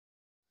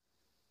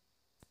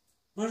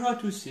Bonjour à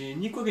tous, c'est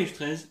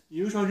Nico-guesh-du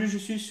et aujourd'hui je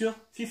suis sur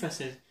FIFA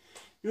 16.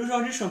 Et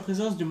aujourd'hui je suis en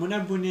présence de mon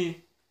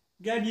abonné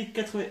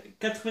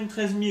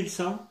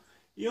gaby93100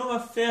 et on va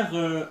faire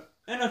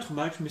un autre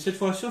match, mais cette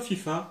fois sur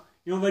FIFA.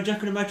 Et on va dire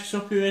que le match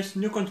sur PES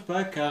ne compte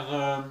pas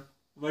car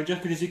on va dire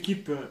que les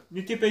équipes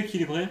n'étaient pas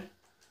équilibrées.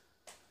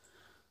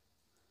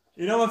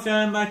 Et là on va faire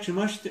un match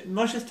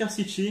Manchester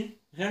City,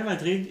 Real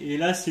Madrid, et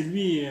là c'est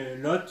lui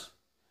l'hôte.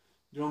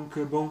 Donc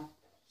bon,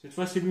 cette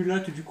fois c'est lui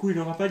l'hôte, du coup il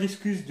n'aura pas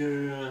d'excuse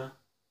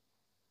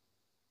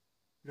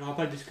il n'aura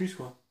pas d'excuse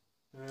quoi.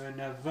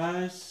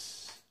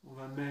 Navas, on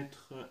va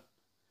mettre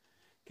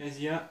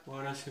Casia,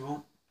 voilà c'est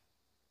bon.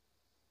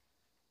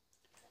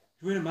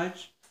 Jouer le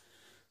match.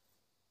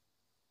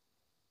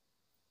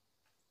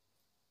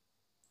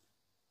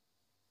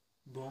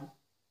 Bon.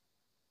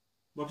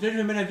 Bon, peut-être je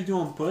vais mettre la vidéo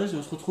en pause et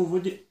on se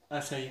retrouve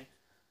Ah, ça y est.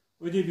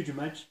 Au début du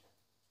match.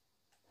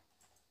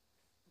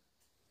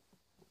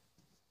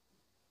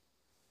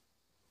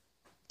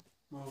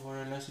 Bon,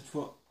 voilà, là, cette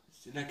fois,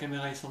 la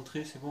caméra est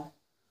centrée, c'est bon.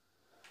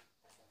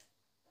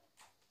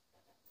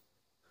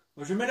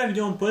 Bon, je mets la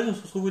vidéo en pause et on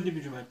se retrouve au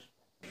début du match.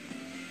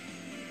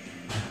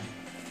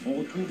 On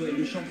retrouve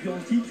le champion en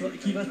titre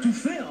qui va tout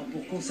faire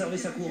pour conserver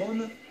sa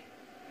couronne.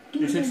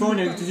 Et cette fois, on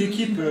est avec des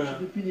équipes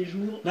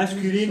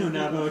masculines, on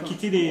a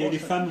quitté les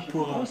femmes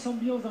pour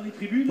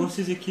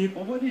ces équipes.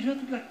 On voit déjà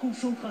toute la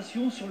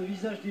concentration sur le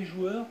visage des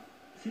joueurs.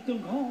 C'est un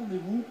grand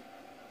rendez-vous.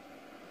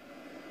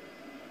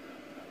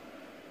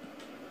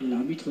 Et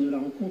l'arbitre de la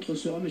rencontre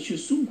sera M.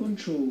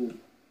 contre.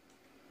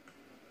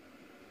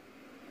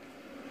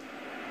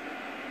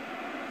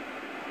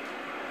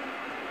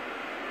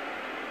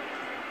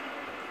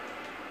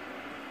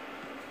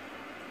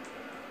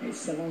 Et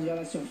s'avance vers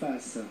la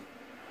surface.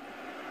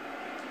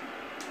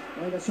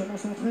 On va sûrement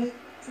centrer.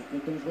 Ça peut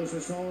être dangereux ce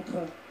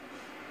centre.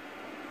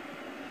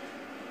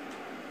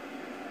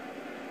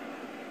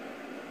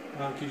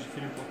 Ah ok, j'ai fait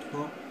n'importe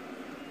quoi.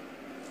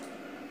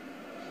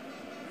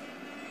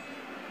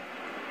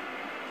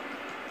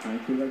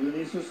 Il va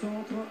donner ce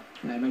centre.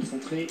 Mal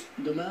centré.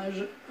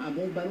 Dommage. Un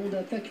bon ballon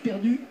d'attaque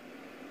perdu.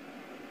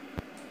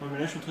 Ouais mais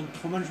là je suis en train de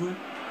trop mal jouer.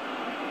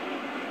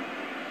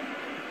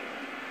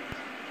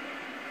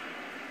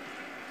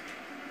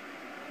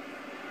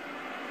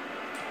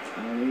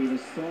 Allez, le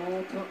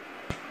centre.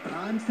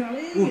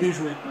 Sterling. Oh, bien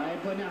joué. Ouais,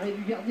 bon arrêt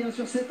du gardien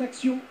sur cette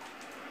action.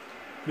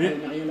 Mais...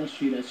 Il n'a rien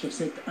lâché là sur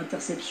cette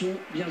interception.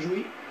 Bien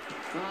joué.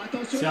 Ah,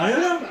 attention. Sérieux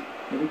là?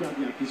 Il y a le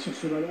gardien qui est sur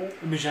ce ballon.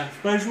 Mais j'arrive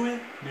pas à jouer.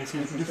 Mais c'est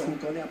de fou.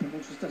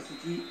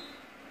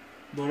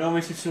 Bon là on va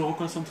essayer de se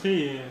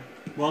reconcentrer et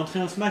on va entrer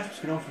dans ce match parce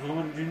que là on fait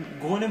vraiment du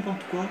gros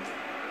n'importe quoi.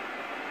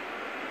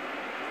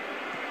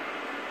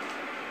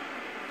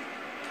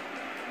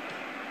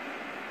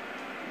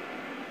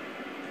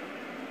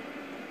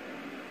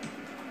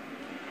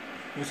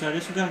 Bon, ça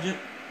laisse au gardien.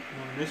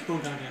 Non, laisse pas au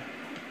gardien.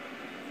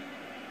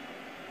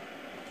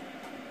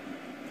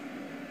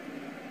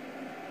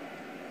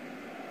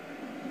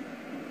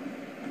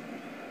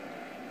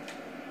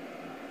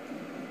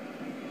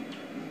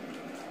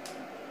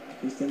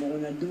 Cristiano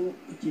Ronaldo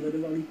qui va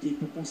devoir lutter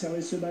pour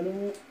conserver ce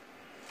ballon.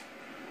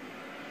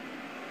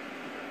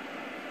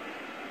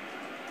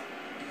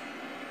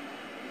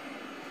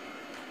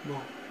 Bon.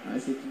 Ah,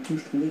 c'est une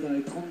touche trouvée dans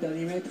les 30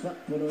 derniers mètres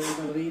pour le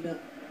Real Madrid.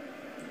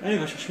 Allez,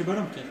 va chercher le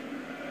ballon peut-être.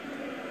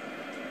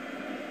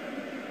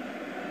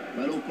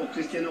 Ballon pour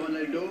Cristiano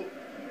Ronaldo.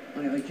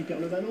 On récupère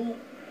le ballon.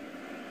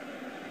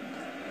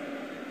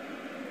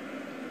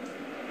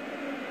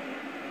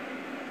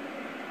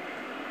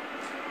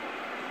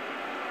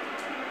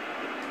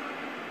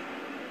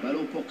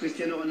 Ballon pour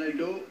Cristiano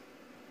Ronaldo.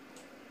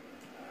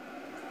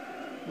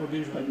 Oh,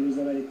 bien joué. Pablo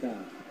Zabaleta.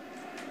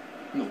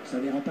 Non, ça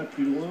n'ira pas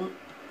plus loin.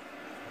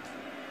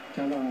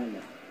 Carvajal.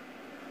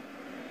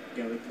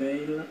 Gareth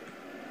Bale.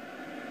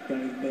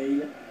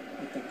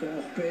 Attaquant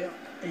hors pair.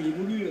 Il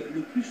évolue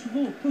le plus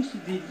souvent au poste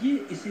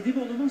dédié et ses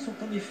débordements sont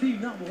en effet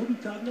une arme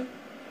redoutable.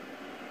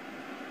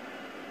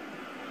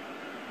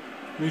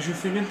 Mais je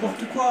fais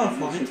n'importe quoi,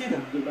 faut arrêter là.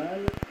 De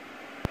balle.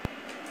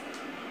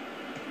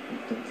 Il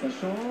tente sa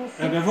chance.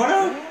 Eh ben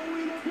voilà.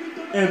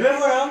 Eh ben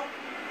voilà.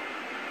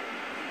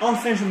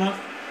 Enfin je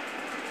marque.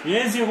 Il y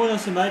a 1-0 dans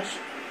ce match.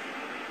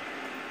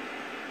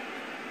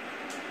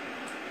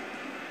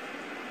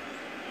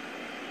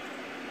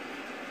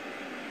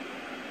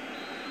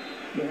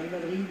 Le Real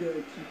Madrid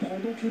qui prend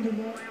donc le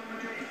devant.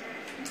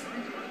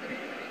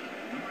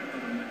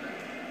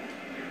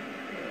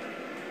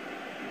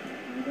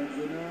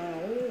 Benzema,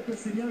 oh,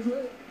 c'est bien joué.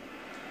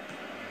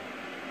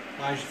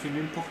 Ouais, j'ai fait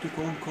n'importe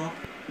quoi encore.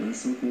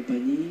 Sans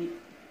compagnie.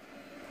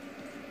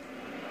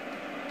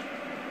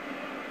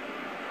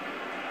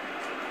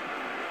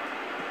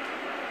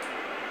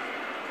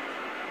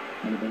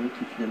 Le ballon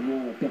qui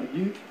finalement a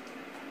perdu.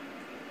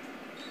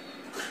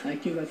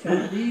 Que va faire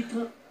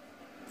l'arbitre?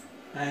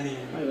 Allez.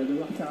 Il va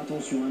devoir faire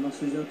attention dans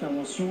ses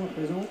interventions à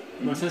présent.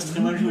 Bon, ça c'est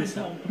très mal joué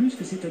ça. En plus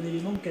que c'est un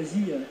élément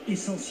quasi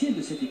essentiel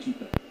de cette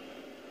équipe.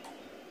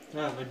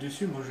 Ah, va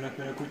dessus, moi je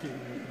l'appelle à côté.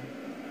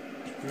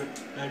 Tu peux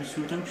aller dessus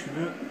autant que tu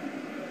veux.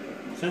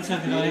 Ça ne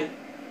servira à rien.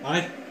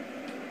 Arrête.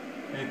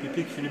 Et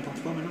Pépé qui fait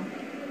n'importe quoi maintenant.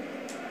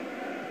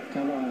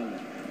 Carval.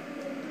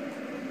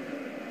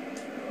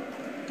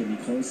 Tony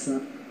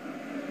Kroos.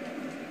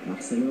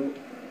 Marcelo.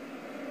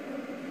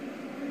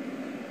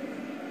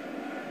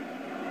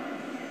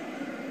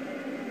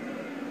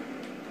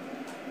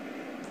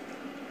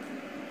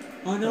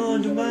 Oh non,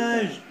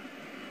 dommage.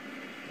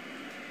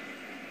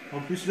 En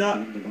plus là,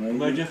 on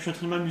va dire que je suis en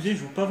train de m'amuser, je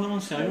joue pas vraiment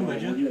sérieux, on va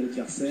dire.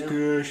 Parce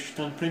que je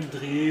suis en plein de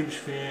dribble,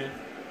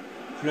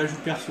 je la joue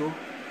perso.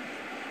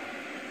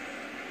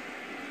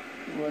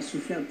 On va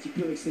souffler un petit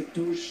peu avec cette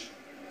touche.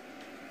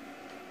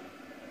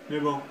 Mais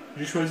bon,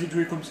 j'ai choisi de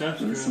jouer comme ça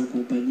parce que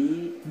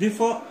compagnie. Des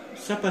fois,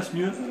 ça passe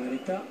mieux.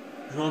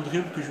 Jouer en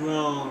dribble que jouer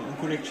en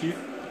collectif.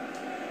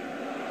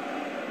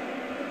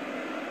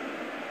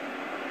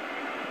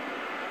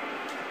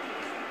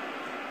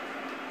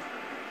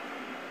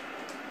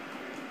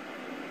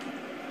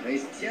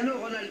 Cristiano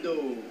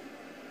Ronaldo.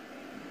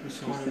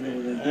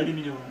 Allez,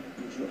 mignon.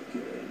 Un joueur qui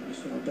ne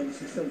sera pas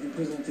nécessaire de vous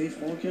présenter,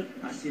 Franck.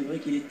 Ah, c'est vrai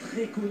qu'il est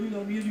très connu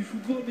dans le milieu du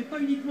football, mais pas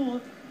uniquement.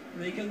 Hein. On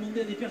n'avait qu'à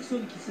demander à des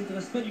personnes qui ne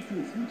s'intéressent pas du tout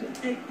au foot,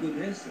 elles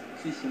connaissent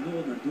Cristiano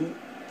Ronaldo.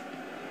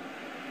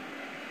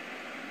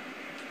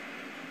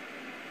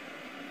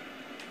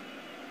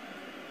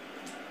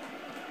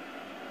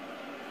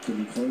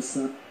 Tony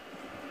Kroos.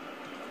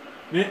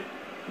 Mais.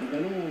 Le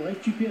ballon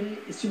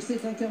récupéré sur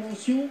cette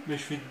intervention. Mais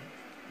je fais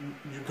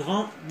du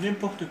grand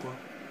n'importe quoi.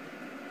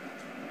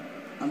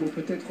 Un mot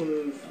peut-être,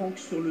 Franck,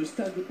 sur le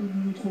stade où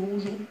nous nous trouvons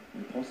aujourd'hui.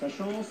 Il prend sa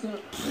chance.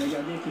 Le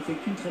gardien qui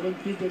effectue une très bonne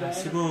prise de balle.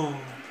 C'est bon.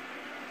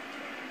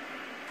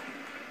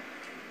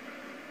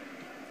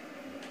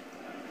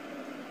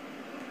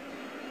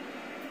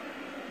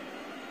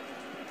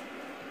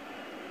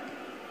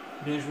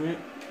 Bien joué.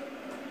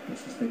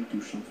 Ce sera une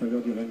touche en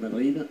faveur du Real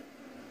Madrid.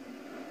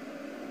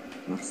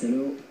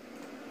 Marcelo.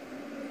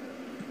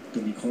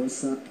 Tony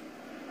Kroos.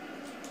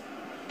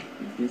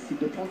 Il décide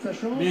de prendre sa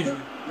chance. Mais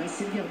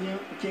c'est le gardien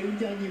qui a eu le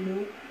dernier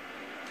mot.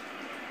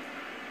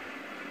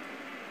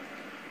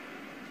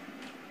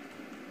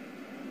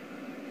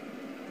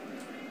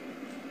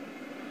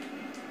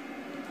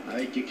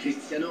 Avec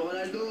Cristiano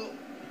Ronaldo.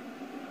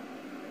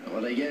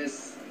 Rodriguez.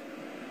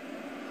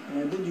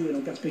 Un beau duel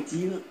en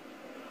perspective.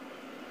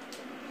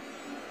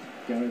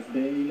 Gareth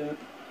Bale.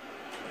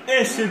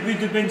 Et ce but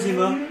de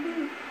Benzema.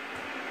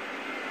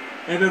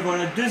 Et ben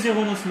voilà,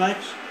 2-0 dans ce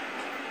match.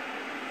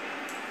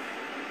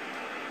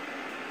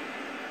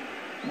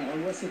 On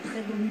revoit ce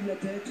très beau but de la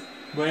tête.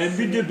 Bon, un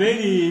but de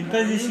Bale et une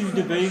passe décisive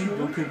de Bale.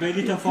 Donc Bale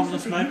est en forme dans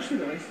ce match. Et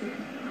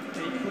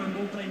il faut un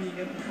bon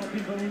timing pour frapper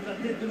le ballon de la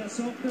tête de la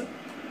sorte.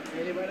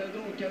 Et les voilà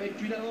donc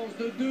avec une avance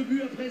de 2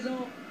 buts à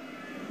présent.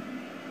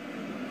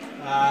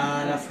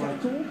 Ah, la faute.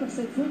 Pour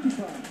cette faute ou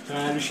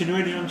pas? Le chinois,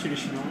 il est gentil, le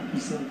chinois.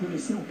 Il s'est un peu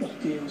laissé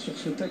emporter sur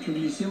ce tacle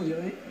glissé, on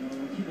dirait.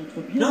 Qui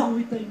montre bien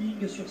le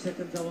timing sur cette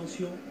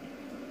intervention.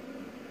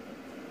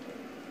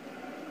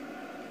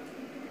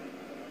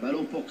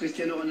 Ballon pour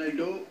Cristiano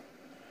Ronaldo.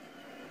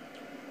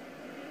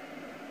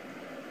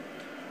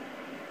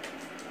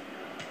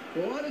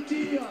 Oh le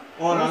tir.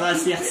 Oh là là,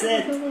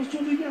 CR7.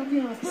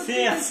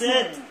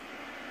 CR7.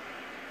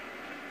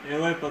 Et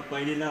ouais,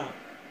 papa, il est là.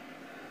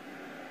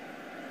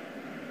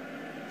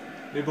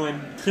 Mais bon,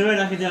 une très belle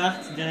arrêt derrière.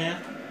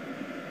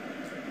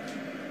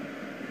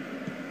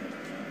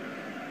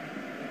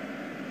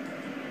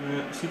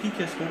 C'est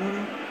qui a ce ballon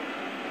là?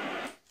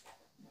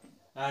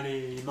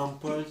 Allez, il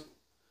m'impose.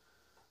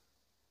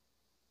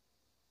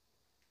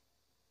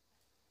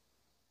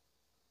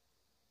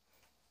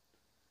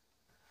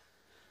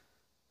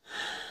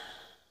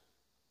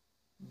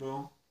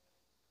 Bon.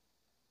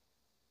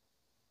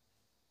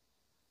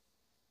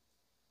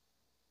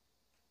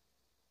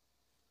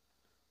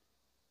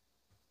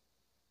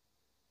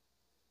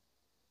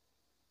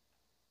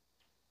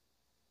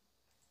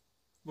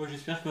 Bon,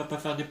 j'espère qu'il va pas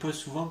faire des pauses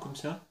souvent comme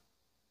ça.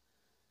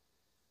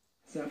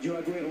 Sergio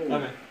Aguero. Ah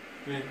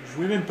mais je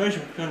jouais même pas, j'ai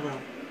récupéré le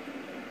ballon.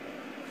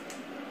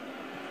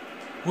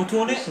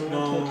 Retourner?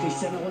 Non.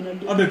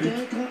 Ah bah but.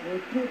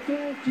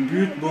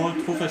 But, bon,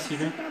 trop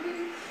facile.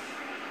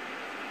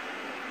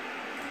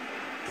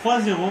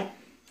 3-0.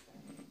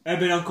 Eh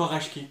ben là encore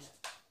quitte.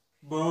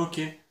 Bon, ok.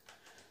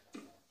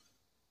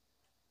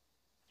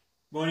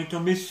 Bon, on est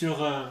tombé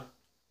sur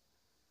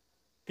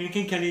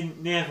quelqu'un qui a les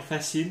nerfs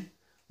faciles.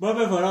 Bon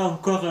ben voilà,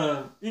 encore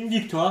une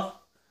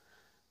victoire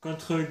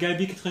contre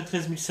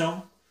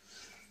gaby93100.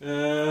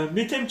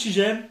 Mettez un petit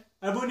j'aime,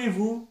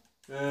 abonnez-vous.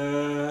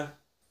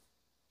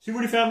 Si vous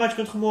voulez faire un match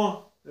contre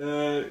moi,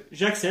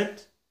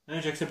 j'accepte.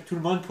 Hein, j'accepte tout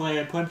le monde pour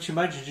un petit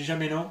match, je dis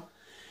jamais non.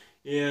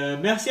 Et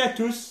merci à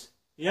tous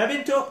et à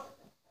bientôt.